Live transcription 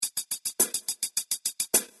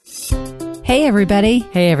Hey, everybody.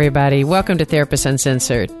 Hey, everybody. Welcome to Therapist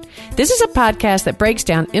Uncensored. This is a podcast that breaks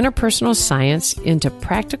down interpersonal science into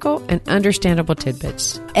practical and understandable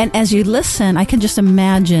tidbits. And as you listen, I can just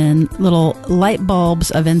imagine little light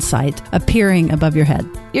bulbs of insight appearing above your head.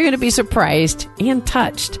 You're going to be surprised and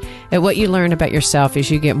touched at what you learn about yourself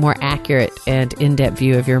as you get more accurate and in-depth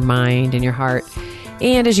view of your mind and your heart,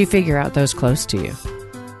 and as you figure out those close to you.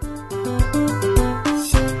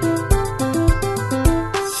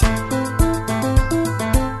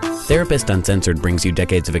 Therapist Uncensored brings you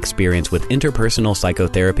decades of experience with interpersonal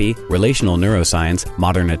psychotherapy, relational neuroscience,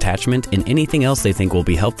 modern attachment, and anything else they think will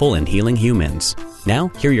be helpful in healing humans. Now,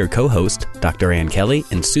 here are your co-hosts, Dr. Ann Kelly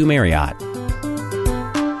and Sue Marriott.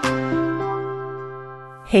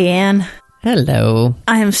 Hey, Ann. Hello.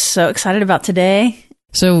 I am so excited about today.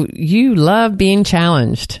 So you love being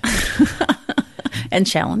challenged. And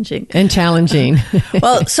challenging. And challenging.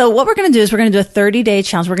 Well, so what we're going to do is we're going to do a 30-day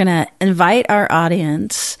challenge. We're going to invite our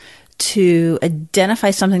audience to identify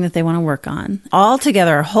something that they want to work on. All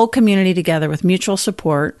together, our whole community together with mutual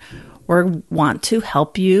support, we want to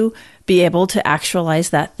help you be able to actualize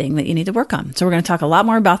that thing that you need to work on. So we're going to talk a lot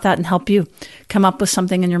more about that and help you come up with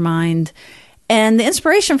something in your mind. And the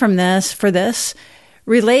inspiration from this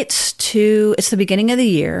relates to, it's the beginning of the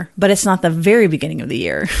year, but it's not the very beginning of the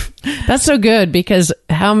year. That's so good, because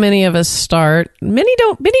how many of us start, many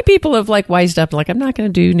people have wised up, I'm not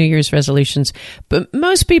going to do New Year's resolutions, but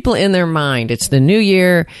most people in their mind, it's the new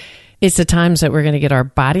year. It's the times that we're going to get our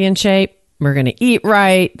body in shape. We're going to eat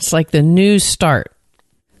right. It's like the new start.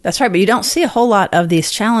 That's right. But you don't see a whole lot of these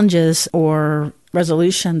challenges or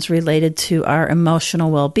resolutions related to our emotional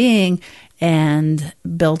well-being and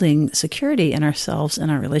building security in ourselves and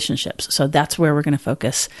our relationships. So that's where we're going to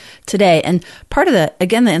focus today. And part of the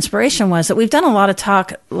inspiration was that we've done a lot of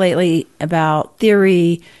talk lately about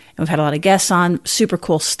theory, and we've had a lot of guests on, super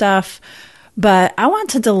cool stuff. But I want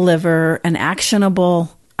to deliver an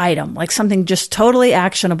actionable item, like something just totally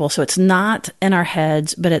actionable. So it's not in our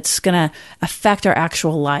heads, but it's going to affect our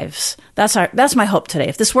actual lives. That's my hope today.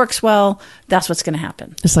 If this works well, that's what's going to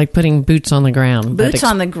happen. It's like putting boots on the ground. Boots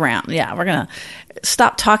on the ground. Yeah, we're going to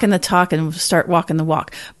stop talking the talk and start walking the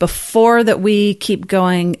walk. Before that we keep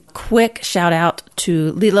going, quick shout out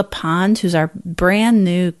to Leela Pond, who's our brand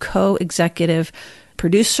new co-executive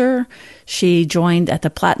producer. She joined at the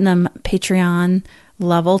Platinum Patreon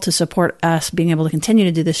level to support us being able to continue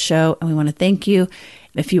to do this show, and we want to thank you.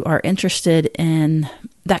 If you are interested in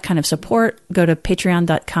that kind of support, go to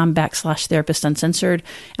patreon.com/therapist uncensored.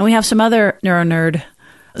 And we have some other NeuroNerd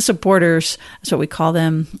supporters, that's what we call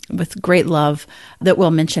them, with great love, that we'll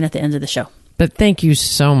mention at the end of the show. But thank you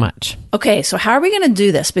so much. Okay, so how are we going to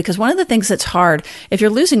do this? Because one of the things that's hard, if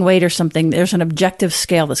you're losing weight or something, there's an objective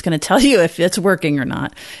scale that's going to tell you if it's working or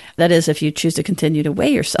not. That is, if you choose to continue to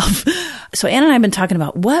weigh yourself. So Ann and I have been talking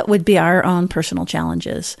about what would be our own personal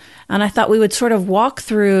challenges. And I thought we would sort of walk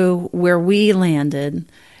through where we landed.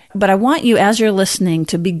 But I want you, as you're listening,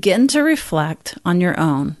 to begin to reflect on your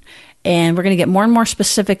own. And we're going to get more and more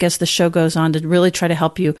specific as the show goes on to really try to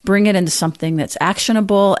help you bring it into something that's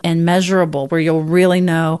actionable and measurable, where you'll really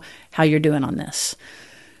know how you're doing on this.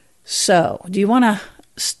 So, do you want to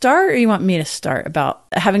start, or you want me to start about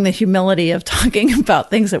having the humility of talking about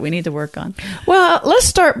things that we need to work on? Well, let's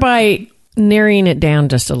start by narrowing it down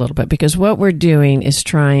just a little bit, because what we're doing is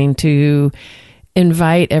trying to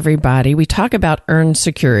invite everybody. We talk about earned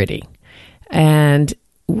security, and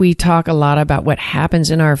we talk a lot about what happens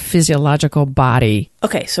in our physiological body.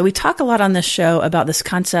 Okay, so we talk a lot on this show about this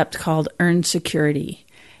concept called earned security.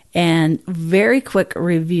 And very quick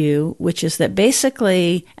review, which is that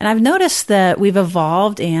basically, and I've noticed that we've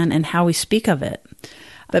evolved in how we speak of it.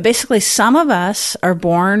 But basically, some of us are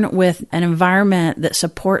born with an environment that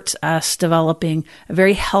supports us developing a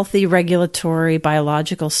very healthy regulatory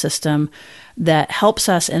biological system that helps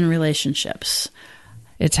us in relationships.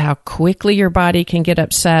 It's how quickly your body can get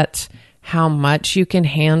upset, how much you can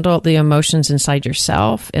handle the emotions inside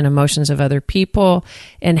yourself and emotions of other people,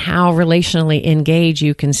 and how relationally engaged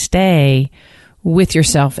you can stay with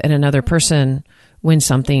yourself and another person when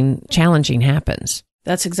something challenging happens.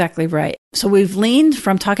 That's exactly right. So we've leaned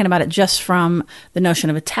from talking about it just from the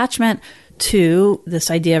notion of attachment to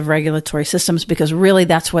this idea of regulatory systems, because really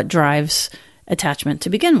that's what drives attachment to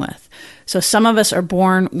begin with. So some of us are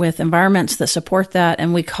born with environments that support that,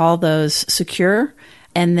 and we call those secure.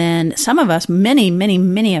 And then some of us, many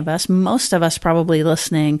of us, most of us probably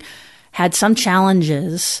listening, had some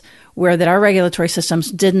challenges where that our regulatory systems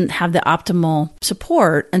didn't have the optimal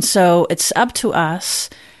support. And so it's up to us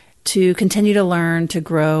to continue to learn, to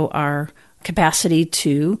grow our capacity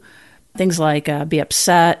to Things like be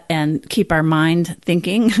upset and keep our mind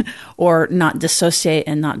thinking, or not dissociate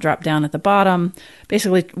and not drop down at the bottom.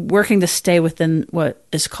 Basically, working to stay within what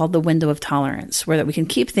is called the window of tolerance, where that we can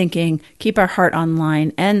keep thinking, keep our heart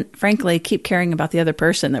online, and frankly, keep caring about the other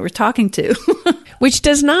person that we're talking to. Which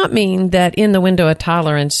does not mean that in the window of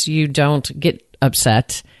tolerance, you don't get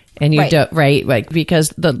upset. And you don't, right? Like, because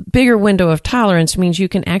the bigger window of tolerance means you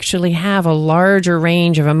can actually have a larger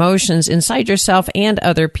range of emotions inside yourself and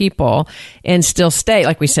other people and still stay,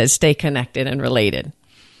 like we said, stay connected and related.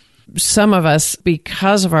 Some of us,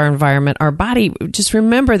 because of our environment, our body, just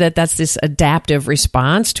remember that that's this adaptive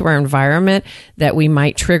response to our environment, that we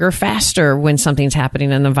might trigger faster when something's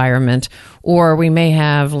happening in the environment, or we may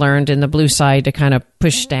have learned in the blue side to kind of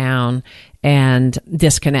push down and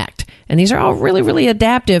disconnect. And these are all really, really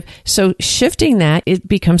adaptive. So shifting that, it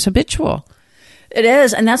becomes habitual. It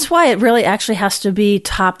is. And that's why it really actually has to be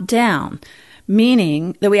top down,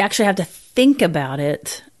 meaning that we actually have to think about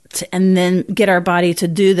it and then get our body to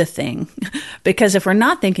do the thing. Because if we're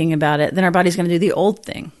not thinking about it, then our body's going to do the old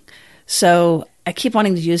thing. So I keep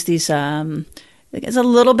wanting to use these, it's a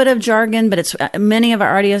little bit of jargon, but it's many of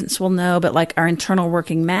our audience will know, but like our internal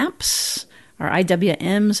working maps, our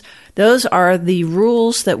IWMs, those are the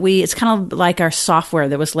rules that it's kind of like our software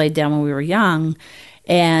that was laid down when we were young.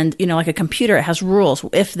 And, like a computer, it has rules.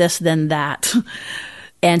 If this, then that.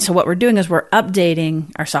 And so what we're doing is we're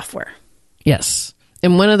updating our software. Yes.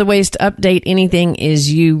 And one of the ways to update anything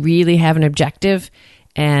is you really have an objective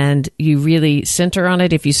and you really center on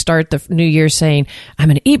it. If you start the new year saying, I'm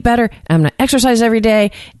going to eat better, I'm going to exercise every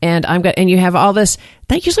day, and you have all this,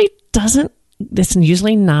 that's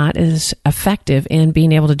usually not as effective in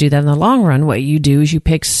being able to do that in the long run. What you do is you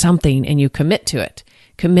pick something and you commit to it.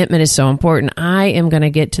 Commitment is so important. I am going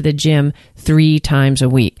to get to the gym 3 times a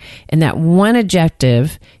week. And that one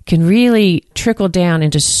objective can really trickle down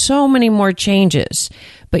into so many more changes.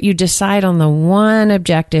 But you decide on the one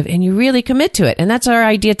objective and you really commit to it. And that's our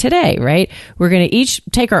idea today, right? We're going to each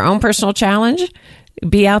take our own personal challenge,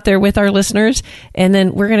 be out there with our listeners, and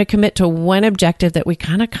then we're going to commit to one objective that we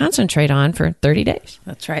kind of concentrate on for 30 days.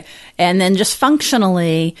 That's right. And then just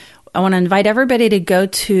functionally, I want to invite everybody to go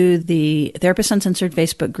to the Therapist Uncensored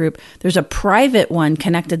Facebook group. There's a private one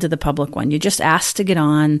connected to the public one. You just ask to get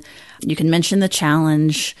on. You can mention the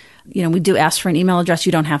challenge. We do ask for an email address.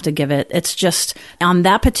 You don't have to give it. It's just on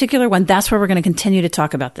that particular one, that's where we're going to continue to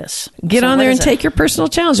talk about this. Get on there and take your personal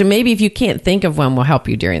challenge. And maybe if you can't think of one, we'll help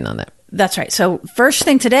you during on that. That's right. So first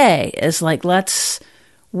thing today is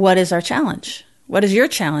what is our challenge? What is your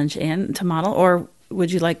challenge, Anne, to model? Or would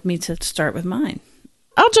you like me to start with mine?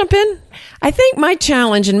 I'll jump in. I think my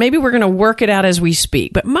challenge, and maybe we're going to work it out as we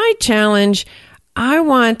speak, but my challenge, I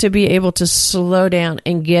want to be able to slow down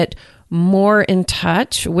and get more in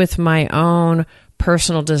touch with my own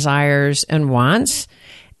personal desires and wants.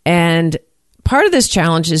 And part of this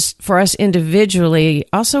challenge is for us individually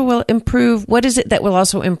also will improve. What is it that will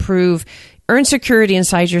also improve? Earn security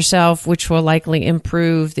inside yourself, which will likely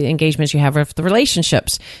improve the engagements you have with the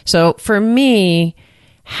relationships. So for me,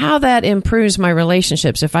 how that improves my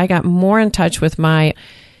relationships, if I got more in touch with my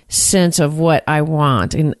sense of what I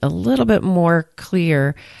want and a little bit more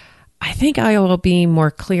clear, I think I will be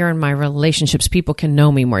more clear in my relationships. People can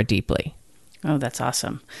know me more deeply. Oh, that's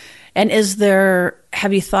awesome. And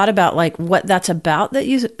have you thought about what that's about that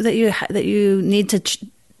you need to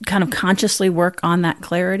kind of consciously work on that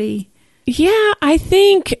clarity? Yeah, I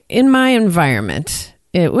think in my environment,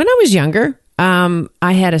 when I was younger,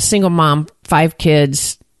 I had a single mom, 5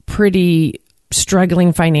 kids, pretty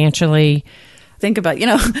struggling financially. Think about,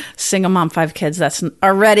 single mom, 5 kids, that's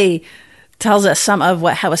already tells us some of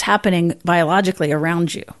what was happening biologically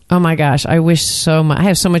around you. Oh my gosh, I wish so much. I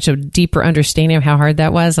have so much of deeper understanding of how hard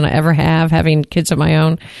that was than I ever have having kids of my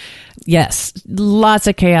own. Yes, lots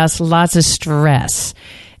of chaos, lots of stress.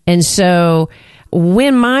 And so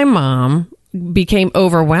when my mom became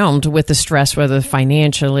overwhelmed with the stress, whether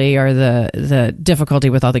financially or the difficulty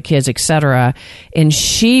with all the kids, etc., and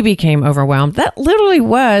she became overwhelmed, that literally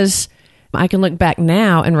was, I can look back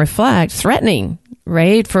now and reflect, threatening,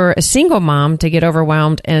 right? For a single mom to get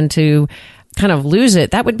overwhelmed and to kind of lose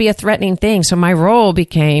it, that would be a threatening thing. So my role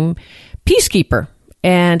became peacekeeper.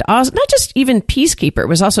 And also, not just even peacekeeper, it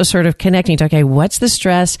was also sort of connecting to, okay, what's the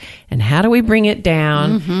stress and how do we bring it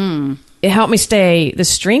down? Mm-hmm. It helped me the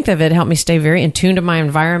strength of it helped me stay very in tune to my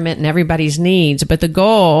environment and everybody's needs. But the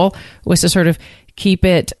goal was to sort of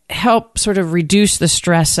help sort of reduce the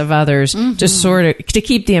stress of others, mm-hmm. to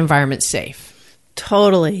keep the environment safe.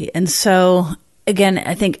 Totally. And so, again,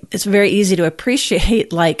 I think it's very easy to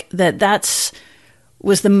appreciate that's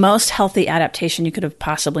was the most healthy adaptation you could have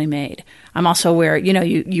possibly made. I'm also aware,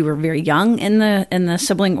 you were very young in the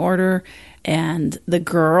sibling order, and the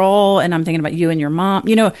girl, and I'm thinking about you and your mom,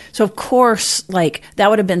 so of course, like, that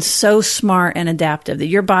would have been so smart and adaptive that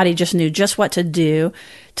your body just knew just what to do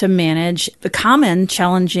to manage the common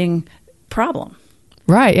challenging problem.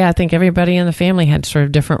 Right. Yeah. I think everybody in the family had sort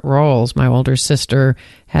of different roles. My older sister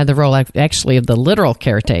had the role actually of the literal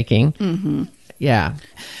caretaking. Mm-hmm. Yeah.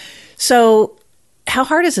 So how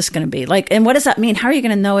hard is this going to be? Like, and what does that mean? How are you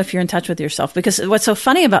going to know if you're in touch with yourself? Because what's so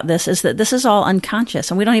funny about this is that this is all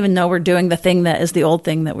unconscious, and we don't even know we're doing the thing that is the old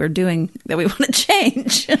thing that we're doing that we want to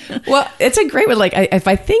change. Well, it's a great one. Like, if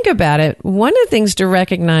I think about it, one of the things to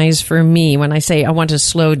recognize for me when I say I want to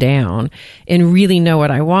slow down and really know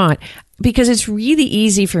what I want, because it's really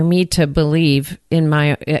easy for me to believe in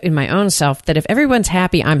my own self that if everyone's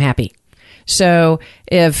happy, I'm happy. So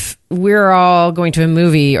if we're all going to a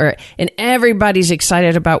movie and everybody's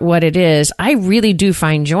excited about what it is, I really do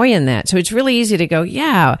find joy in that. So it's really easy to go,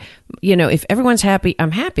 yeah, if everyone's happy,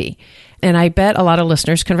 I'm happy. And I bet a lot of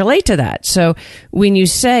listeners can relate to that. So when you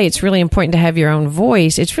say it's really important to have your own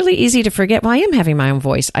voice, it's really easy to forget, well, I am having my own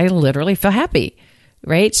voice. I literally feel happy,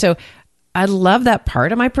 right? So I love that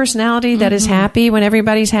part of my personality that is happy when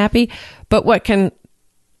everybody's happy. But what can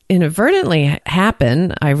inadvertently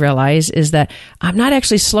happen, I realize, is that I'm not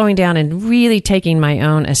actually slowing down and really taking my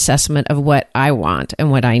own assessment of what I want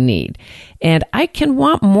and what I need. And I can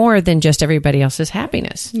want more than just everybody else's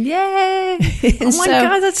happiness. Yay! Oh my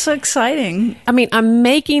God, that's so exciting. I mean, I'm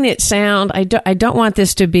making it sound, I don't want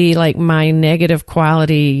this to be like my negative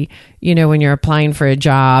quality, when you're applying for a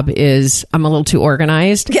job is I'm a little too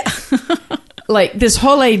organized. Yeah. Like this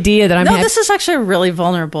whole idea that this is actually a really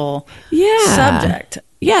vulnerable subject.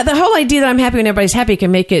 Yeah, the whole idea that I'm happy when everybody's happy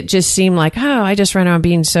can make it just seem like, oh, I just run around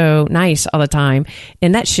being so nice all the time.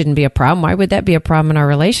 And that shouldn't be a problem. Why would that be a problem in our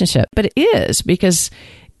relationship? But it is, because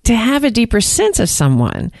to have a deeper sense of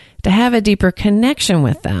someone, to have a deeper connection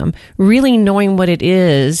with them, really knowing what it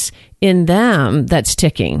is in them that's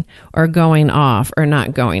ticking or going off or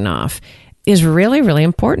not going off, is really, really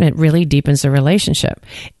important. It really deepens the relationship.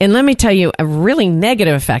 And let me tell you a really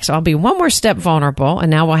negative effect. So I'll be one more step vulnerable, and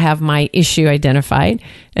now we'll have my issue identified.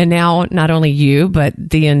 And now not only you, but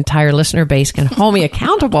the entire listener base can hold me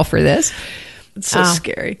accountable for this. It's so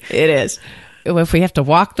scary. It is. If we have to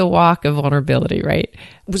walk the walk of vulnerability, right?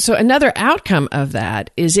 So another outcome of that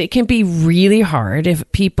is it can be really hard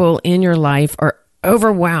if people in your life are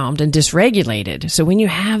overwhelmed and dysregulated. So when you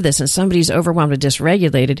have this and somebody's overwhelmed and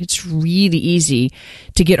dysregulated, it's really easy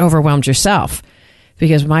to get overwhelmed yourself.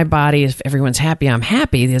 Because my body, if everyone's happy, I'm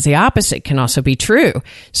happy. Because the opposite can also be true.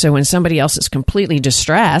 So when somebody else is completely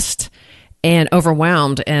distressed and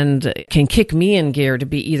overwhelmed and can kick me in gear to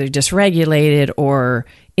be either dysregulated or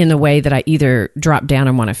in the way that I either drop down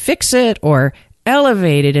and want to fix it, or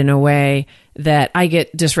elevated in a way that I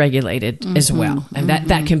get dysregulated as well. And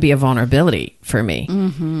that can be a vulnerability for me.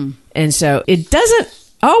 And so it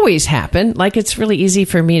doesn't always happen. Like, it's really easy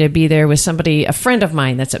for me to be there with somebody, a friend of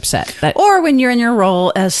mine that's upset. Or when you're in your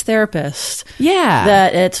role as therapist. Yeah.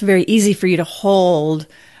 That it's very easy for you to hold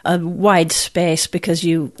a wide space because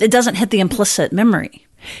it doesn't hit the implicit memory.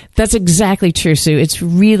 That's exactly true, Sue. It's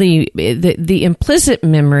really, the implicit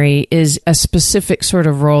memory is a specific sort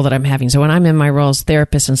of role that I'm having. So when I'm in my role as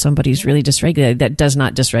therapist and somebody's really dysregulated, that does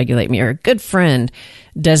not dysregulate me. Or a good friend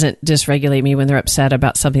doesn't dysregulate me when they're upset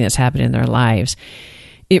about something that's happened in their lives.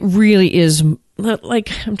 It really is,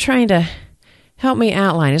 like, I'm trying to help me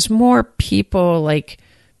outline. It's more people like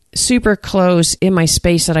super close in my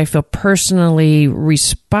space that I feel personally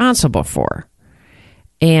responsible for.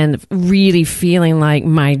 And really feeling like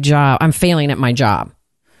I'm failing at my job.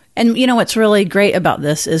 And what's really great about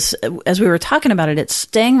this is, as we were talking about it, it's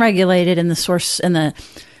staying regulated in the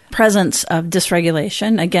presence of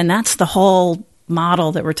dysregulation. Again, that's the whole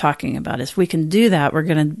model that we're talking about. If we can do that, we're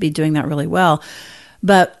going to be doing that really well.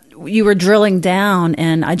 But you were drilling down,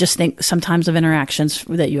 and I just think sometimes of interactions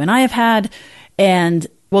that you and I have had, and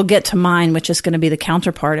we'll get to mine, which is going to be the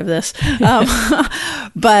counterpart of this.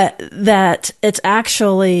 But that it's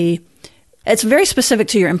very specific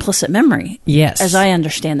to your implicit memory. Yes. As I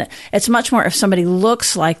understand it. It's much more if somebody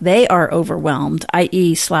looks like they are overwhelmed,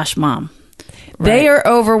 i.e. /mom. Right? They are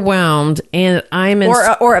overwhelmed, and I'm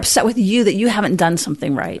or upset with you that you haven't done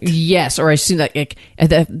something right. Yes, or I see like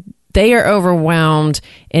they are overwhelmed,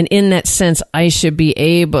 and in that sense, I should be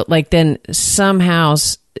able, like, then somehow,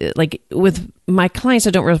 like with my clients,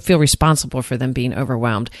 I don't really feel responsible for them being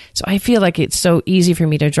overwhelmed. So I feel like it's so easy for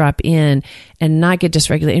me to drop in and not get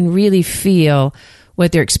dysregulated and really feel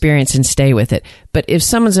what they're experiencing and stay with it. But if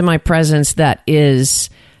someone's in my presence that is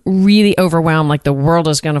really overwhelmed, like the world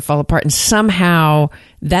is going to fall apart, and somehow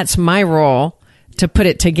that's my role to put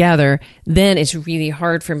it together, then it's really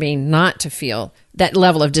hard for me not to feel that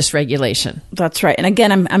level of dysregulation. That's right. And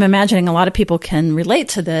again, I'm imagining a lot of people can relate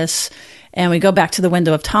to this, and we go back to the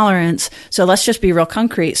window of tolerance. So let's just be real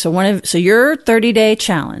concrete. So your 30-day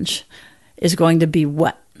challenge is going to be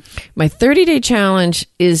what? My 30-day challenge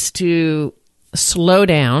is to slow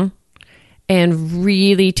down and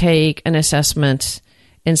really take an assessment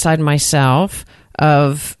inside myself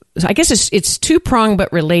of, I guess it's two-pronged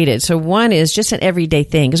but related. So one is just an everyday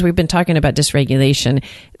thing, because we've been talking about dysregulation.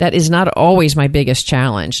 That is not always my biggest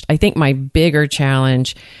challenge. I think my bigger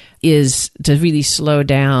challenge is to really slow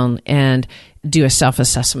down and do a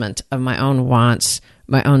self-assessment of my own wants,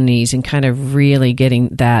 my own needs, and kind of really getting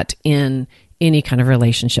that in any kind of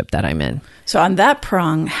relationship that I'm in. So on that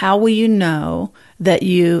prong, how will you know that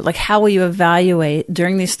how will you evaluate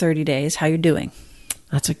during these 30 days how you're doing?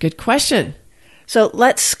 That's a good question. So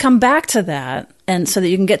let's come back to that, and so that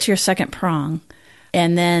you can get to your second prong,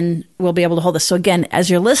 and then we'll be able to hold this. So again, as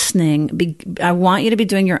you're listening, I want you to be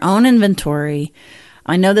doing your own inventory.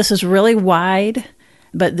 I know this is really wide,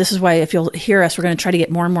 but this is why if you'll hear us, we're going to try to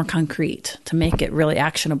get more and more concrete to make it really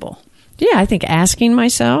actionable. Yeah, I think asking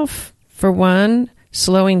myself, for one,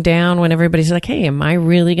 slowing down when everybody's like, hey, am I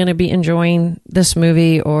really going to be enjoying this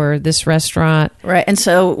movie or this restaurant? Right. And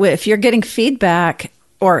so if you're getting feedback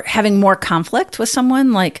or having more conflict with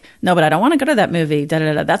someone, like, no, but I don't want to go to that movie,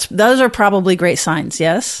 those are probably great signs,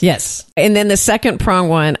 yes? Yes. And then the second prong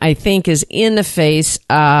one, I think, is in the face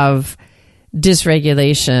of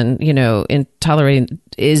dysregulation, in tolerating,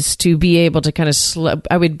 is to be able to kind of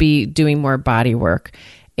I would be doing more body work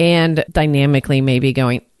and dynamically maybe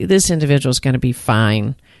going, this individual is going to be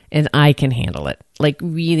fine and I can handle it. Like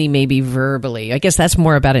really maybe verbally. I guess that's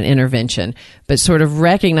more about an intervention, but sort of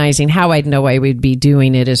recognizing how I'd know I would be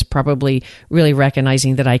doing it is probably really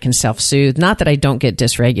recognizing that I can self-soothe. Not that I don't get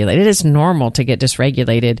dysregulated. It is normal to get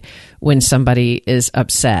dysregulated when somebody is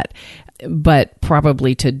upset, but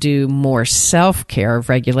probably to do more self-care of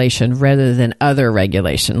regulation rather than other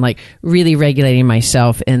regulation, like really regulating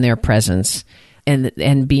myself in their presence.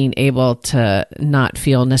 And being able to not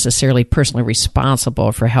feel necessarily personally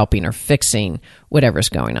responsible for helping or fixing whatever's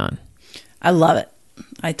going on. I love it.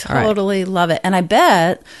 I totally love it. And I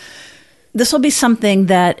bet this will be something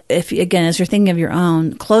that, if again, as you're thinking of your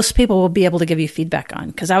own, close people will be able to give you feedback on.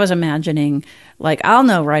 Because I was imagining, like, I'll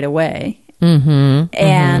know right away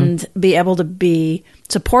and be able to be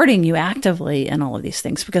supporting you actively in all of these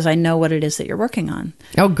things because I know what it is that you're working on.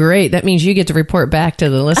 Oh, great. That means you get to report back to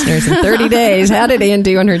the listeners in 30 days. How did Ann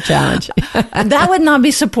do on her challenge? That would not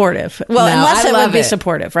be supportive. Well, no, unless it would be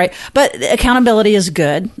supportive, right? But accountability is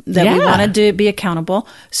good, that we want to be accountable.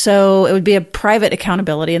 So it would be a private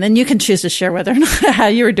accountability, and then you can choose to share whether or not how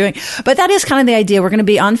you were doing. But that is kind of the idea. We're going to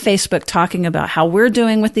be on Facebook talking about how we're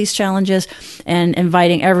doing with these challenges and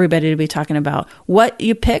inviting everybody to be talking about what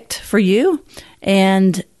you picked for you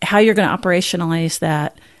and how you're going to operationalize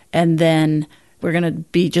that. And then we're going to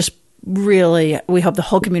be just really, we hope the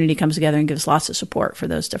whole community comes together and gives lots of support for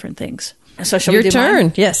those different things. So shall we do turn.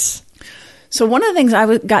 Mine? Yes. So one of the things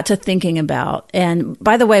I got to thinking about, and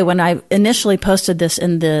by the way, when I initially posted this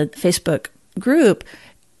in the Facebook group,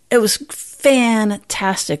 it was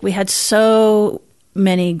fantastic. We had so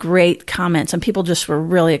many great comments and people just were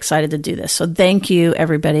really excited to do this. So thank you,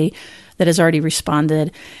 everybody that has already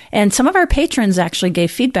responded. And some of our patrons actually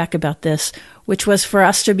gave feedback about this, which was for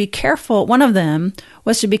us to be careful. One of them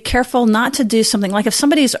was to be careful not to do something like if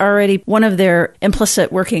somebody's already, one of their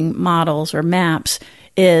implicit working models or maps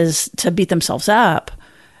is to beat themselves up,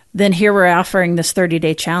 then here we're offering this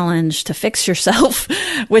 30-day challenge to fix yourself,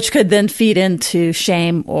 which could then feed into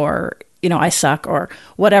shame or, I suck or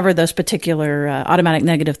whatever those particular automatic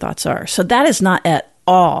negative thoughts are. So that is not at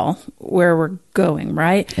all where we're going,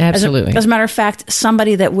 right? Absolutely. As a matter of fact,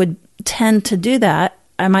 somebody that would tend to do that,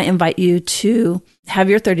 I might invite you to have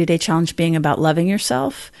your 30-day challenge being about loving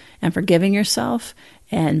yourself and forgiving yourself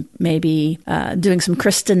and maybe doing some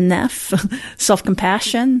Kristen Neff,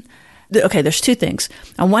 self-compassion. Okay, there's two things.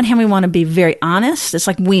 On one hand, we want to be very honest. It's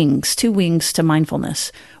like wings, two wings to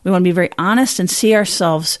mindfulness. We want to be very honest and see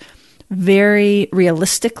ourselves very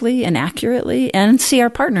realistically and accurately and see our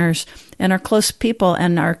partners and our close people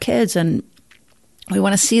and our kids, and we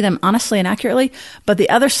want to see them honestly and accurately. But the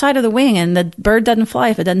other side of the wing, and the bird doesn't fly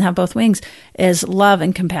if it doesn't have both wings, is love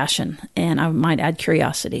and compassion. And I might add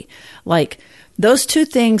curiosity. Like those two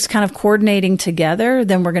things kind of coordinating together,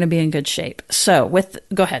 then we're going to be in good shape. So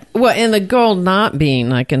go ahead. Well, and the goal not being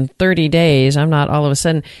like in 30 days, I'm not all of a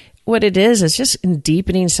sudden, what it is just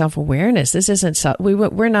deepening self-awareness. This isn't,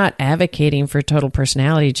 we're not advocating for total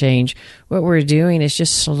personality change. What we're doing is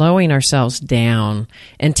just slowing ourselves down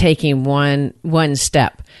and taking one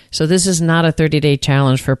step. So this is not a 30-day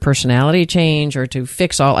challenge for personality change or to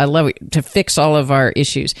fix all of our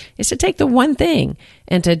issues. It's to take the one thing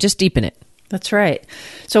and to just deepen it. That's right.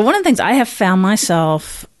 So one of the things I have found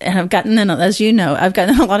myself, and I've gotten in, as you know, I've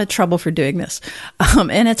gotten in a lot of trouble for doing this,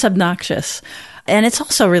 and it's obnoxious. And it's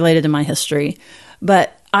also related to my history.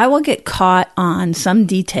 But I will get caught on some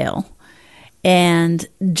detail and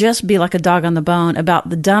just be like a dog on the bone about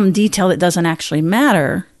the dumb detail that doesn't actually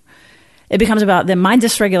matter. It becomes about then my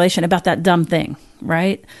dysregulation about that dumb thing,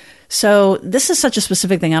 right? So this is such a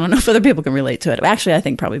specific thing. I don't know if other people can relate to it. Actually, I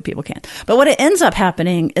think probably people can. But what it ends up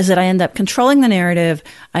happening is that I end up controlling the narrative.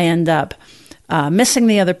 I end up missing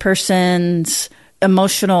the other person's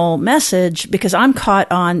emotional message because I'm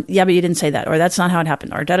caught on, yeah, but you didn't say that, or that's not how it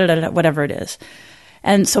happened, or da-da-da-da, whatever it is.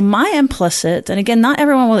 And so my implicit, and again, not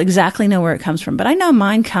everyone will exactly know where it comes from, but I know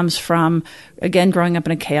mine comes from, again, growing up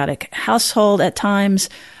in a chaotic household at times,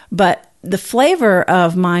 but the flavor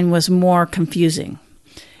of mine was more confusing.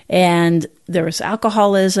 And there was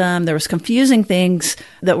alcoholism, there was confusing things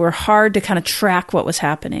that were hard to kind of track what was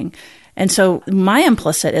happening. And so my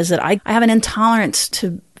implicit is that I have an intolerance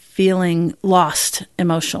to feeling lost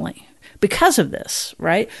emotionally because of this,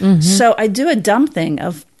 right? Mm-hmm. So I do a dumb thing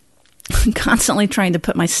of constantly trying to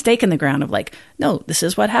put my stake in the ground of like, no, this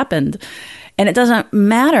is what happened. And it doesn't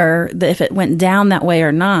matter if it went down that way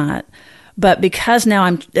or not. But because now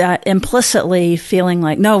I'm implicitly feeling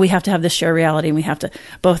like, no, we have to have this shared reality and we have to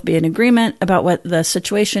both be in agreement about what the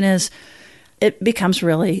situation is, it becomes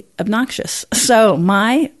really obnoxious. So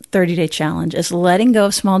my 30-day challenge is letting go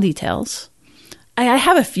of small details. I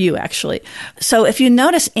have a few, actually. So if you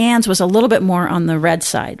notice, Anne's was a little bit more on the red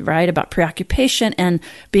side, right? About preoccupation and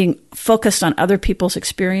being focused on other people's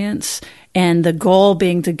experience and the goal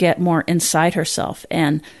being to get more inside herself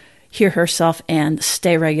and hear herself and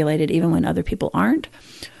stay regulated even when other people aren't.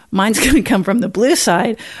 Mine's going to come from the blue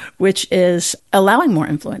side, which is allowing more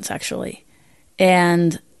influence, actually,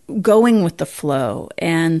 and going with the flow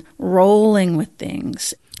and rolling with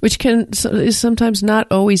things. Which is sometimes not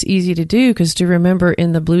always easy to do, because to remember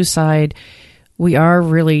in the blue side, we are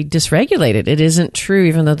really dysregulated. It isn't true,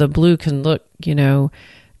 even though the blue can look,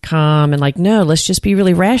 calm and like, no, let's just be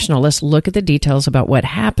really rational. Let's look at the details about what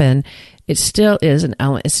happened. It still is an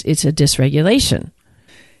element. It's a dysregulation.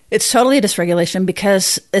 It's totally a dysregulation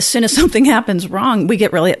because as soon as something happens wrong, we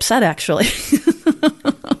get really upset, actually.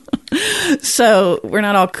 So we're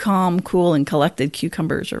not all calm, cool, and collected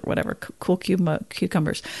cucumbers or whatever, cool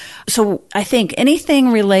cucumbers. So I think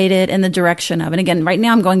anything related in the direction of, and again, right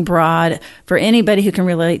now I'm going broad for anybody who can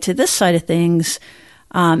relate to this side of things.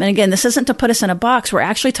 And again, this isn't to put us in a box. We're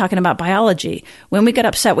actually talking about biology. When we get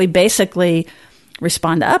upset, we basically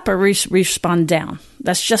respond up or respond down.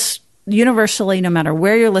 That's just universally, no matter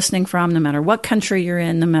where you're listening from, no matter what country you're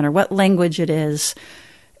in, no matter what language it is,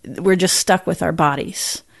 we're just stuck with our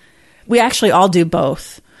bodies. We actually all do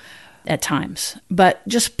both at times, but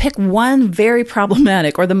just pick one very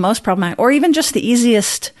problematic or the most problematic, or even just the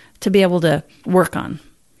easiest to be able to work on,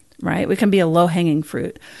 right? We can be a low-hanging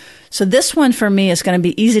fruit. So this one for me is going to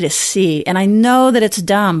be easy to see. And I know that it's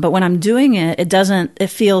dumb, but when I'm doing it, it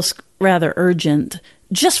feels rather urgent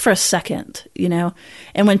just for a second,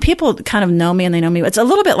 And when people kind of know me and they know me, it's a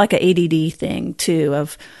little bit like an ADD thing too,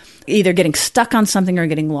 of either getting stuck on something or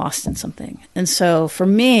getting lost in something. And so for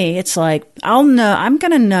me, it's like, I'm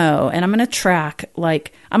going to know, and I'm going to track,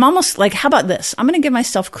 I'm almost like, how about this? I'm going to give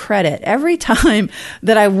myself credit every time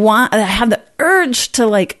that I have the urge to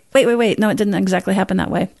wait, no, it didn't exactly happen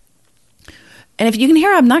that way. And if you can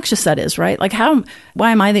hear how obnoxious that is, right?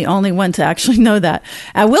 Why am I the only one to actually know that?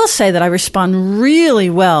 I will say that I respond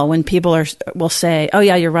really well when people will say, oh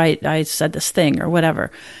yeah, you're right, I said this thing or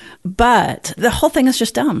whatever. But the whole thing is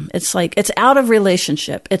just dumb. It's it's out of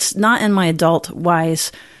relationship. It's not in my adult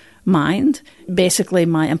wise mind. Basically,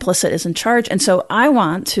 my implicit is in charge. And so I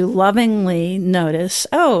want to lovingly notice,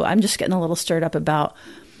 oh, I'm just getting a little stirred up about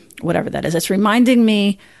whatever that is. It's reminding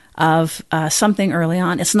me of something early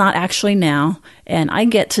on. It's not actually now. And I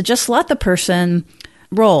get to just let the person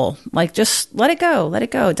roll. Just let it go. Let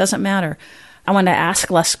it go. It doesn't matter. I want to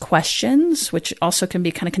ask less questions, which also can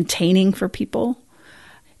be kind of containing for people,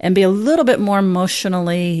 and be a little bit more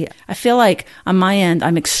emotionally. I feel like on my end,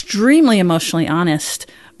 I'm extremely emotionally honest,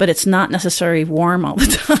 but it's not necessarily warm all the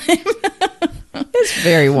time. It's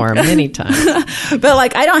very warm many times. But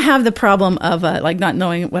like, I don't have the problem of like not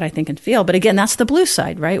knowing what I think and feel. But again, that's the blue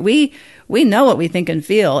side, right? We know what we think and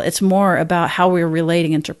feel. It's more about how we're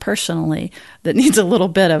relating interpersonally that needs a little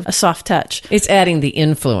bit of a soft touch. It's adding the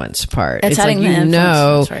influence part. It's adding like the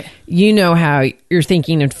influence. That's right. You know how you're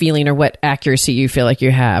thinking and feeling or what accuracy you feel like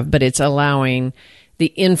you have, but it's allowing the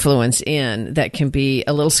influence in that can be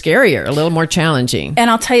a little scarier, a little more challenging. And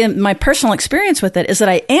I'll tell you, my personal experience with it is that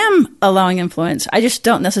I am allowing influence. I just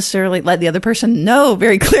don't necessarily let the other person know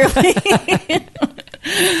very clearly.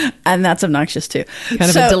 And that's obnoxious too. Kind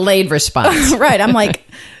of a delayed response. Right. I'm like,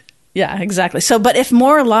 yeah, exactly. So, but if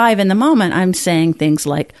more alive in the moment, I'm saying things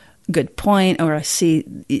like, good point, or I see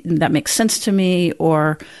that makes sense to me,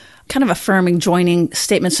 or kind of affirming, joining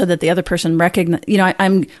statements so that the other person recognize,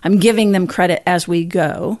 I'm giving them credit as we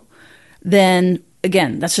go. Then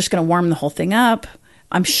again, that's just going to warm the whole thing up.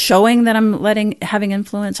 I'm showing that I'm having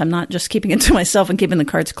influence. I'm not just keeping it to myself and keeping the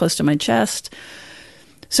cards close to my chest.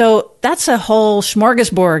 So that's a whole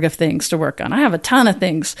smorgasbord of things to work on. I have a ton of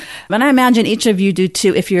things, and I imagine each of you do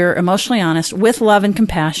too. If you're emotionally honest, with love and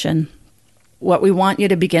compassion, what we want you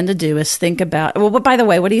to begin to do is think about. Well, by the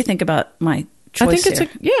way, what do you think about my choice here?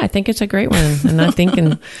 I think it's a great one, and I think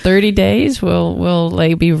in 30 days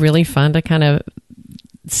will be really fun to kind of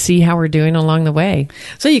see how we're doing along the way.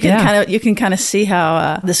 So you can kind of see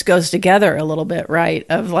how this goes together a little bit, right?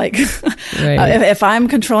 Of like, right. If I'm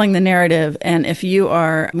controlling the narrative, and if you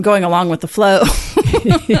are going along with the flow,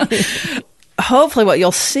 hopefully what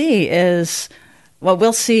you'll see is what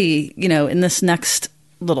we'll see, in this next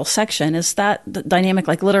little section is that the dynamic,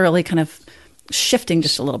 like literally kind of shifting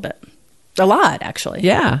just a little bit. A lot, actually.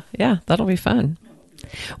 Yeah, that'll be fun.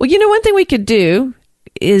 Well, one thing we could do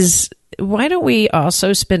is, why don't we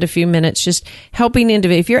also spend a few minutes just helping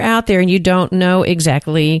if you're out there and you don't know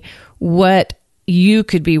exactly what you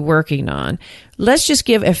could be working on, let's just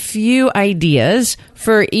give a few ideas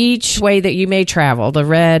for each way that you may travel, the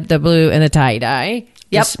red, the blue, and the tie-dye.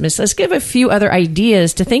 Yep. Let's give a few other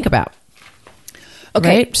ideas to think about.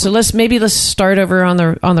 Okay, right? So let's start over on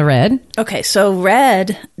the red. Okay, so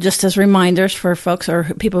red, just as reminders for folks or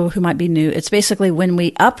people who might be new, it's basically when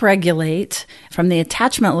we upregulate. From the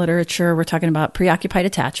attachment literature, we're talking about preoccupied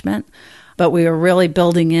attachment, but we are really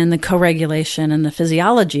building in the co-regulation and the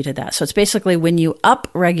physiology to that. So it's basically when you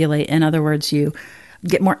upregulate, in other words, you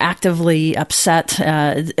get more actively upset.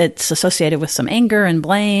 It's associated with some anger and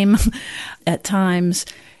blame at times.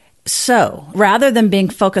 So rather than being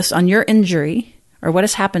focused on your injury or what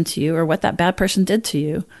has happened to you or what that bad person did to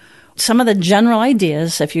you, some of the general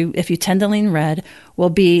ideas, if you tend to lean red,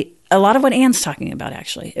 will be a lot of what Anne's talking about,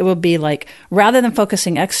 actually. It will be like, rather than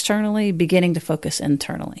focusing externally, beginning to focus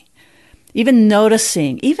internally. Even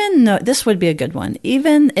noticing, this would be a good one.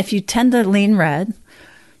 Even if you tend to lean red,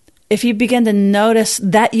 if you begin to notice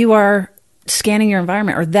that you are scanning your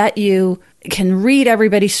environment, or that you can read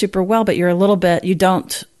everybody super well, but you're a little bit, you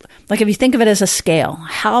don't, like if you think of it as a scale,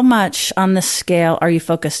 how much on the scale are you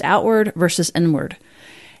focused outward versus inward?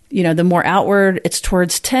 The more outward, it's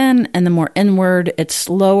towards 10, and the more inward, it's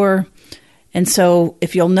lower. And so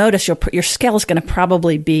if you'll notice, your scale is going to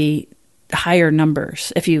probably be higher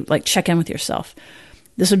numbers if you like check in with yourself.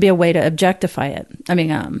 This would be a way to objectify it.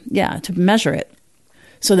 To measure it.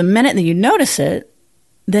 So the minute that you notice it,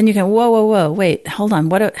 then you can, whoa, wait, hold on.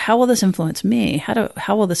 How will this influence me?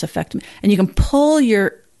 How will this affect me? And you can pull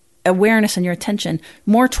your awareness and your attention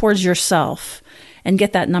more towards yourself and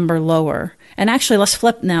get that number lower. And actually, let's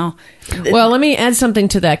flip now. Well, let me add something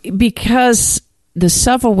to that, because the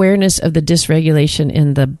self-awareness of the dysregulation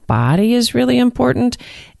in the body is really important.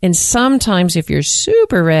 And sometimes if you're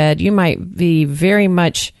super red, you might be very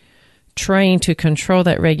much trying to control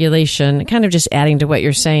that regulation, kind of just adding to what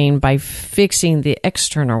you're saying by fixing the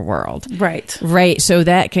external world. Right. So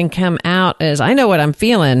that can come out as, I know what I'm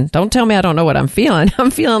feeling. Don't tell me I don't know what I'm feeling.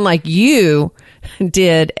 I'm feeling like you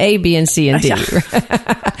did A, B, and C, and D. Yeah.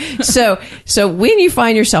 So when you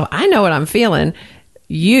find yourself, I know what I'm feeling,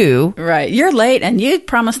 right, you're late and you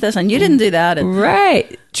promised this and you didn't do that.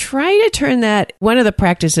 Right. Try to turn that. One of the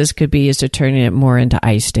practices could be is to turn it more into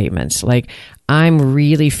I statements. Like, I'm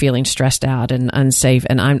really feeling stressed out and unsafe.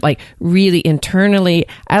 And I'm like really internally,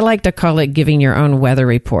 I like to call it giving your own weather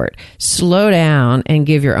report. Slow down and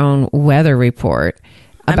give your own weather report.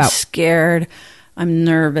 I'm scared. I'm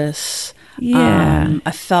nervous. Yeah.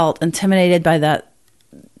 I felt intimidated by that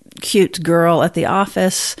cute girl at the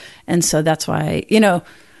office. And so that's why,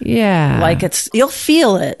 Yeah. Like you'll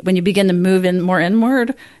feel it when you begin to move in more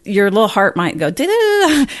inward. Your little heart might go,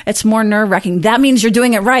 "Da-da." It's more nerve-wracking. That means you're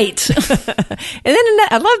doing it right. And then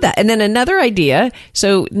I love that. And then another idea.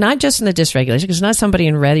 So not just in the dysregulation, because not somebody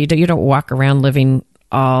in red, you don't walk around living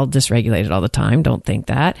all dysregulated all the time. Don't think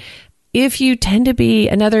that. If you tend to be,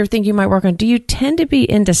 another thing you might work on, do you tend to be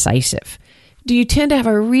indecisive? Do you tend to have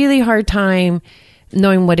a really hard time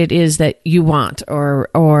knowing what it is that you want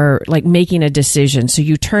or like making a decision? So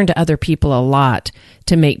you turn to other people a lot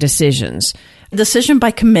to make decisions. Decision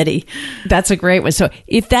by committee. That's a great one. So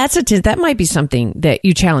if that might be something that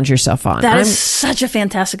you challenge yourself on. That is such a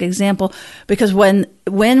fantastic example, because when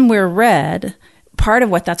we're red, part of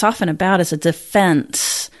what that's often about is a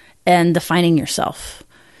defense and defining yourself.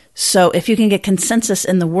 So if you can get consensus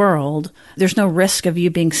in the world, there's no risk of you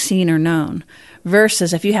being seen or known.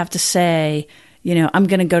 Versus if you have to say, I'm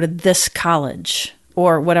going to go to this college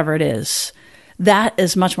or whatever it is, that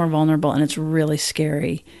is much more vulnerable and it's really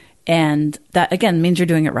scary. And that, again, means you're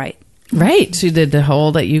doing it right. Right. So the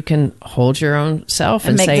whole that you can hold your own self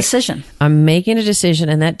and make say, a decision. I'm making a decision.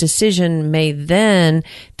 And that decision may then,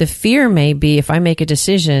 the fear may be if I make a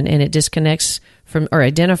decision and it disconnects from or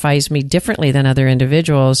identifies me differently than other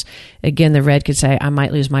individuals, again, the red could say, I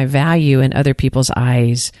might lose my value in other people's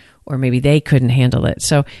eyes, or maybe they couldn't handle it.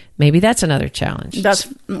 So maybe that's another challenge.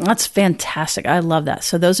 That's fantastic. I love that.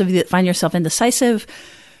 So those of you that find yourself indecisive,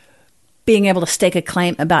 being able to stake a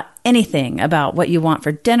claim about anything, about what you want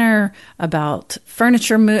for dinner, about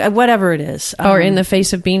furniture, whatever it is. Or in the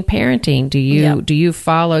face of being parenting, do you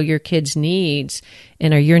follow your kids' needs,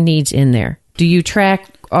 and are your needs in there? Do you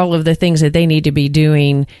track all of the things that they need to be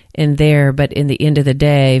doing in there, but in the end of the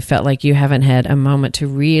day, felt like you haven't had a moment to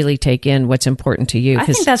really take in what's important to you? I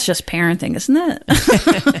think that's just parenting, isn't it?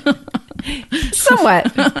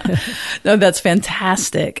 Somewhat. No, that's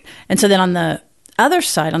fantastic. And so then on the other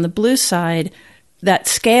side, on the blue side, that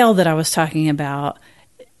scale that I was talking about,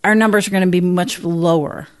 our numbers are going to be much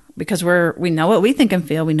lower because we know what we think and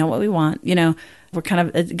feel. We know what we want. We're kind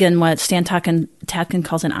of, again, what Stan Tatkin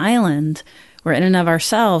calls an island. We're in and of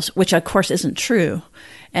ourselves, which of course isn't true.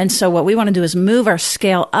 And so what we want to do is move our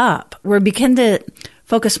scale up. We begin to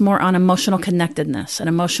focus more on emotional connectedness and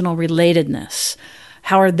emotional relatedness.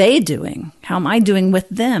 How are they doing? How am I doing with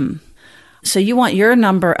them? So you want your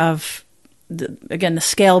number of, the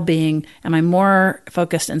scale being, am I more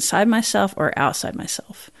focused inside myself or outside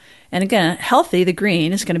myself? And again, healthy, the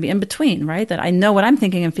green, is going to be in between, right? That I know what I'm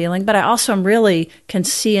thinking and feeling, but I also really can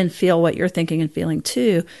see and feel what you're thinking and feeling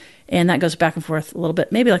too. And that goes back and forth a little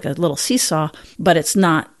bit, maybe like a little seesaw, but it's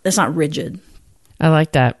not rigid. I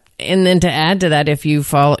like that. And then to add to that, if you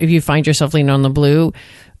find yourself leaning on the blue,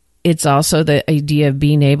 it's also the idea of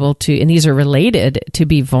being able to, and these are related, to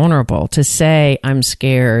be vulnerable, to say, I'm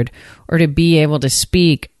scared, or to be able to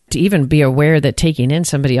speak, to even be aware that taking in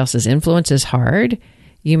somebody else's influence is hard.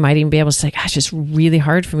 You might even be able to say, gosh, it's really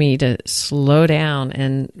hard for me to slow down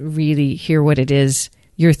and really hear what it is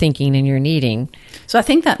you're thinking and you're needing. So I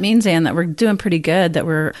think that means, Anne, that we're doing pretty good, that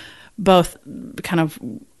we're both kind of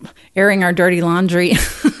airing our dirty laundry.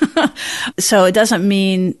 So it doesn't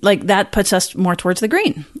mean, like, that puts us more towards the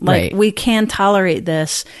green. Like, right. We can tolerate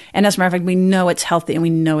this. And as a matter of fact, we know it's healthy and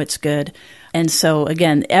we know it's good. And so,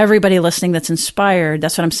 again, everybody listening that's inspired,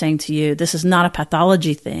 that's what I'm saying to you. This is not a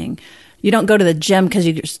pathology thing. You don't go to the gym because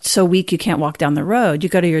you're so weak you can't walk down the road. You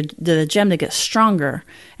go to the gym to get stronger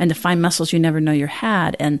and to find muscles you never know you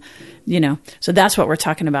had. And, so that's what we're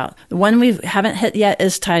talking about. The one we haven't hit yet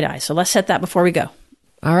is tie-dye. So let's hit that before we go.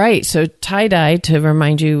 All right. So tie-dye, to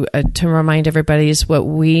remind everybody, is what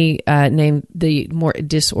we name the more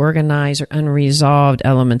disorganized or unresolved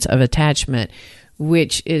elements of attachment,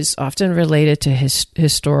 which is often related to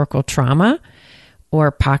historical trauma or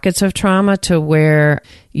pockets of trauma, to where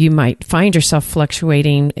you might find yourself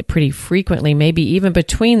fluctuating pretty frequently, maybe even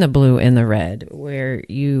between the blue and the red, where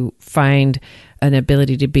you find an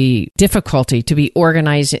ability to be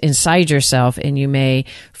organized inside yourself, and you may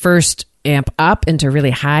first amp up into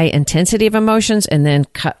really high intensity of emotions and then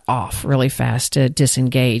cut off really fast to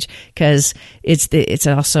disengage, because it's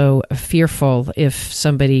also fearful if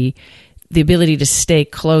somebody, the ability to stay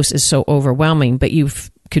close is so overwhelming, but you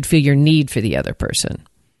could feel your need for the other person.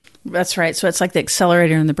 That's right. So it's like the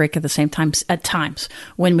accelerator and the brake at the same time at times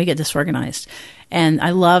when we get disorganized. And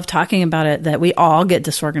I love talking about it, that we all get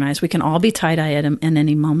disorganized. We can all be tie-dye in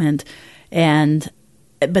any moment.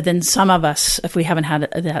 But then some of us, if we haven't had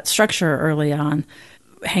that structure early on,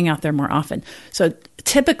 hang out there more often. So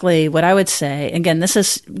typically what I would say, again, this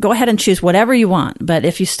is, go ahead and choose whatever you want. But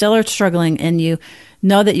if you still are struggling and you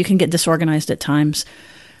know that you can get disorganized at times,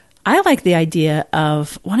 I like the idea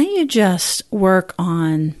of, why don't you just work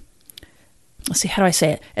on, let's see, how do I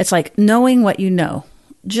say it? It's like knowing what you know.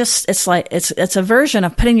 Just, it's like, it's a version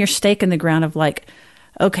of putting your stake in the ground of like,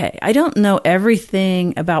 okay, I don't know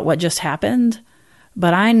everything about what just happened,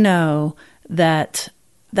 but I know that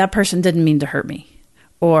that person didn't mean to hurt me.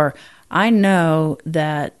 Or I know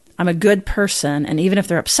that I'm a good person, and even if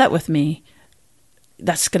they're upset with me,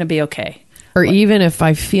 that's going to be okay. Or even if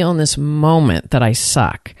I feel in this moment that I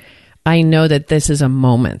suck, I know that this is a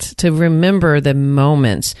moment. To remember the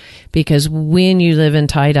moments, because when you live in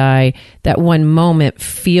tie-dye, that one moment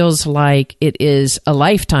feels like it is a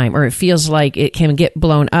lifetime, or it feels like it can get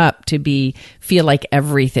blown up to feel like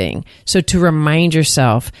everything. So to remind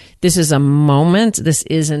yourself, this is a moment, this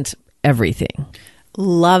isn't everything.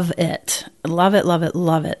 Love it. Love it, love it,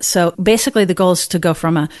 love it. So basically the goal is to go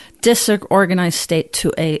from a disorganized state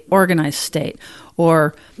to a organized state,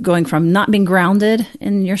 or going from not being grounded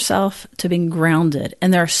in yourself to being grounded.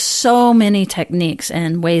 And there are so many techniques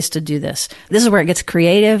and ways to do this. This is where it gets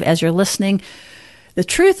creative as you're listening. The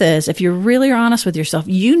truth is, if you really are honest with yourself,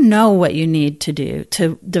 you know what you need to do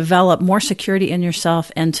to develop more security in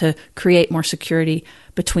yourself and to create more security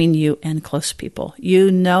between you and close people.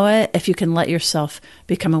 You know it if you can let yourself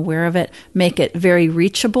become aware of it, make it very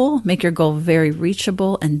reachable, make your goal very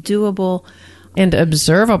reachable and doable. And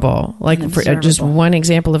observable. For just one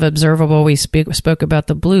example of observable, we spoke about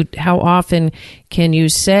the blue. How often can you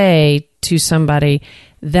say to somebody,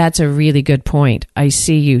 that's a really good point. I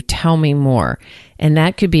see you. Tell me more. And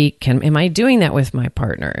that could be, am I doing that with my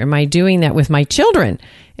partner? Am I doing that with my children?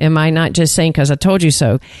 Am I not just saying because I told you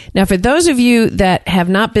so? Now, for those of you that have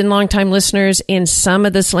not been longtime listeners and some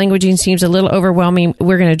of this languaging seems a little overwhelming,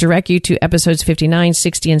 we're going to direct you to episodes 59,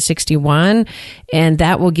 60, and 61. And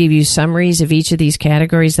that will give you summaries of each of these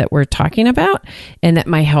categories that we're talking about. And that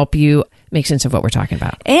might help you make sense of what we're talking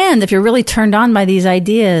about. And if you're really turned on by these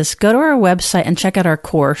ideas, go to our website and check out our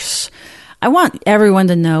course. I want everyone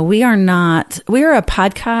to know we are a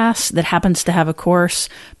podcast that happens to have a course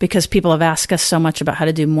because people have asked us so much about how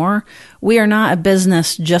to do more. We are not a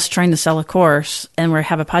business just trying to sell a course, and we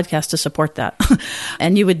have a podcast to support that.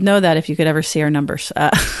 And you would know that if you could ever see our numbers.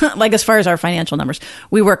 Like as far as our financial numbers,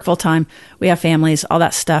 we work full time, we have families, all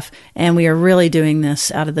that stuff. And we are really doing this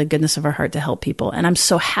out of the goodness of our heart to help people. And I'm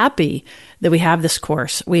so happy that we have this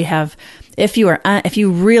course. We have, if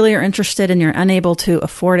you really are interested and you're unable to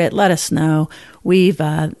afford it, let us know. We've,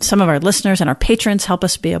 some of our listeners and our patrons help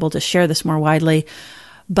us be able to share this more widely,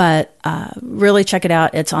 but, really check it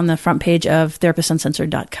out. It's on the front page of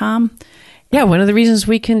TherapistUncensored.com. Yeah, one of the reasons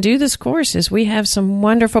we can do this course is we have some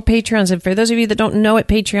wonderful Patreons. And for those of you that don't know it,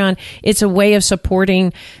 Patreon, it's a way of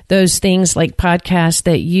supporting those things like podcasts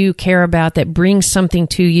that you care about, that bring something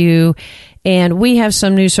to you. And we have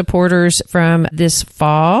some new supporters from this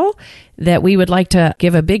fall that we would like to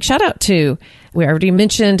give a big shout out to. We already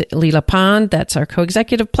mentioned Leela Pond. That's our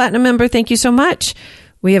co-executive platinum member. Thank you so much.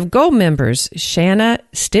 We have gold members, Shanna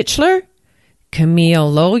Stichler,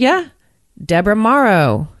 Camille Loya, Deborah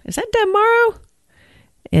Morrow. Is that Deb Morrow?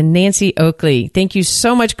 And Nancy Oakley. Thank you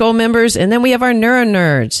so much, gold members. And then we have our neuro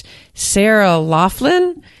nerds, Sarah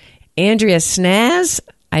Laughlin, Andrea Snaz.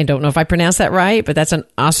 I don't know if I pronounced that right, but that's an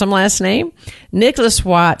awesome last name. Nicholas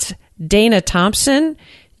Watts, Dana Thompson,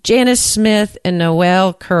 Janice Smith, and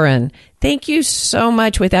Noelle Curran. Thank you so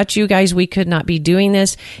much. Without you guys, we could not be doing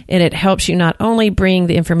this. And it helps you not only bring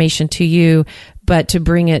the information to you, but to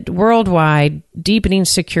bring it worldwide, deepening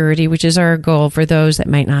security, which is our goal for those that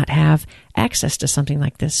might not have access to something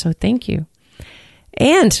like this. So thank you.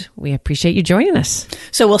 And we appreciate you joining us.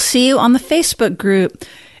 So we'll see you on the Facebook group.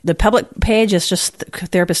 The public page is just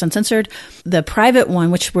Therapist Uncensored. The private one,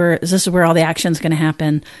 this is where all the action is going to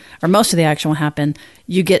happen, or most of the action will happen.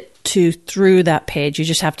 You get to through that page. You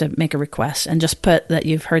just have to make a request and just put that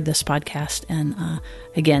you've heard this podcast. And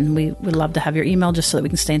again, we would love to have your email just so that we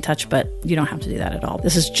can stay in touch, but you don't have to do that at all.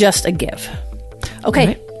 This is just a give. Okay.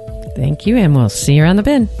 Right. Thank you, and we'll see you around the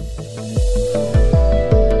bend.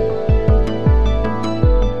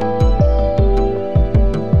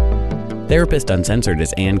 Therapist Uncensored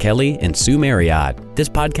is Ann Kelly and Sue Marriott. This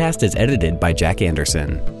podcast is edited by Jack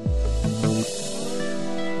Anderson.